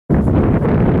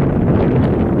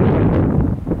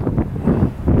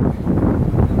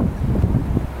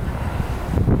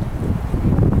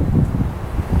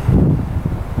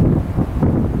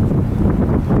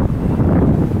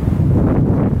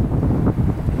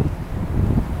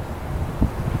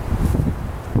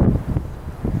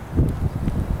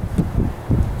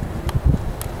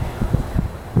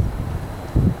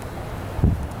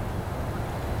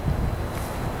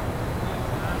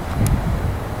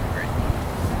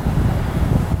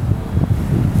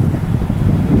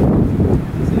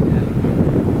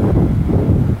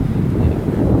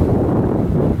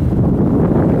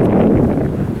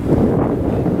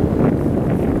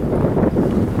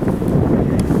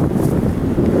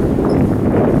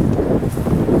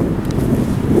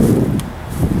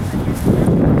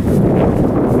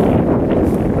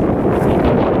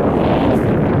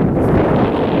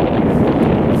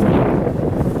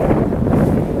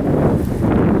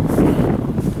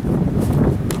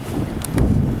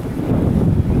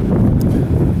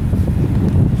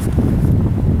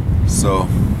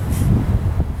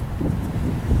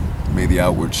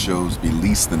outward shows be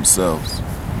least themselves.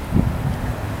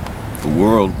 The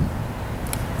world,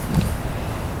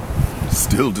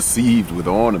 still deceived with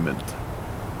ornament.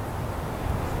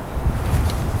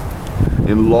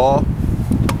 In law,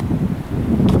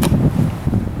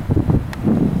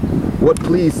 what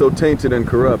plea so tainted and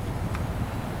corrupt,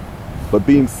 but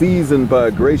being seasoned by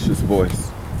a gracious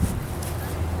voice,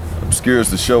 obscures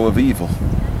the show of evil.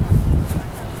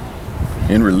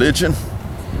 In religion,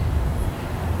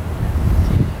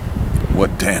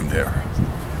 what damned error.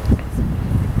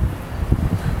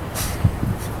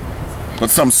 But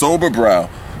some sober brow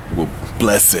will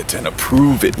bless it and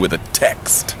approve it with a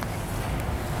text.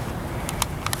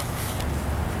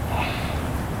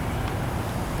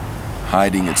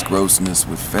 Hiding its grossness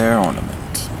with fair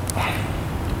ornament.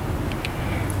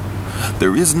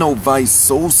 There is no vice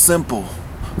so simple,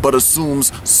 but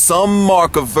assumes some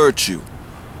mark of virtue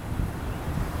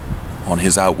on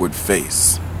his outward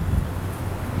face.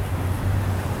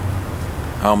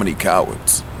 How many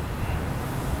cowards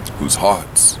whose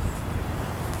hearts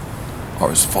are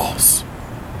as false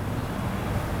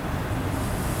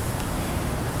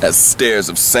as stairs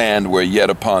of sand were yet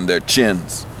upon their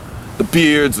chins, the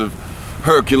beards of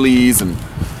Hercules and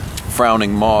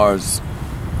frowning Mars,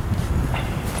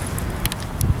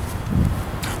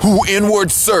 who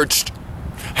inward searched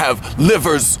have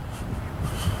livers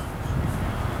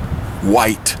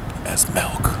white as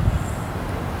milk.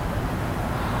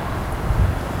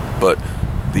 But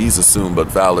these assume but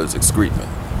valor's excrement,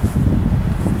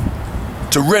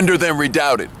 to render them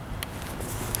redoubted.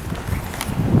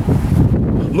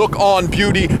 Look on,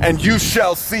 beauty, and you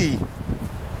shall see.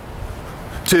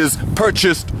 'Tis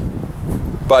purchased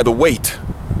by the weight,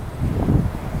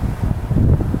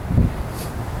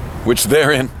 which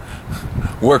therein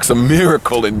works a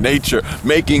miracle in nature,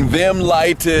 making them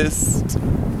lightest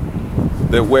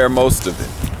that wear most of it.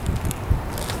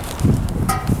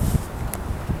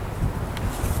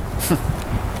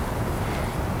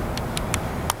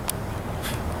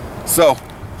 So,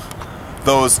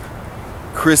 those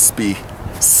crispy,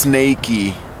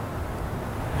 snaky,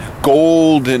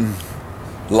 golden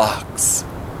locks,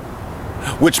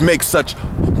 which make such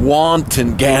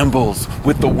wanton gambols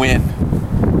with the wind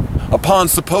upon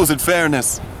supposed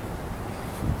fairness,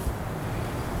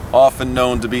 often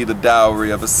known to be the dowry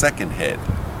of a second head,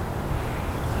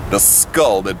 the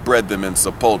skull that bred them in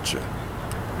sepulture.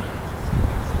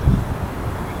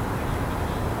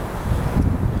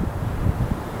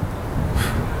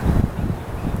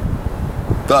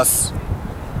 Thus,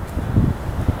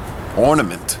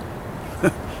 ornament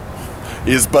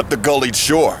is but the gullied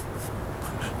shore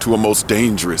to a most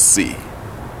dangerous sea.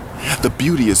 The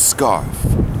beauteous scarf,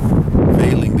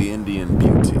 veiling the Indian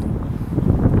beauty.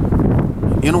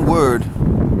 In a word,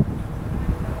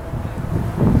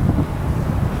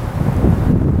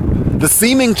 the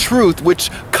seeming truth which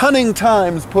cunning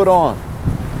times put on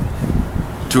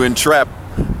to entrap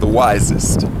the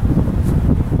wisest.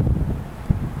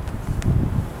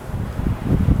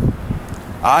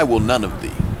 I will none of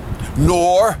thee,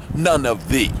 nor none of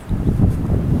thee.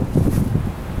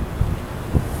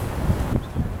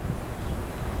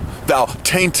 Thou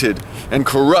tainted and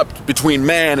corrupt between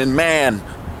man and man.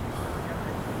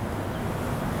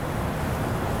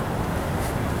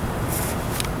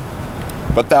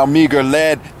 But thou meager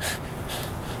lead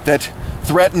that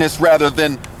threatenest rather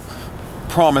than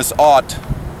promise aught,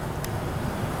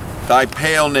 thy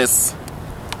paleness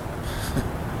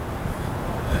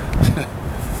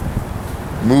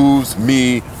moves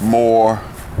me more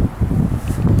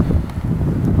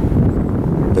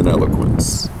than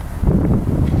eloquence.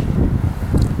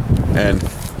 And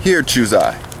here choose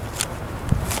I.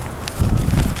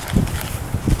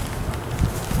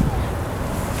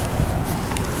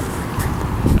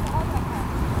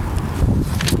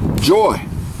 Joy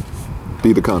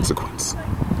be the consequence.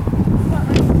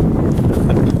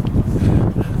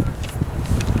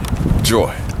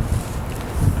 Joy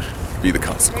be the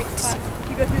consequence.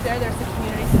 You go through there, there's the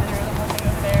community center.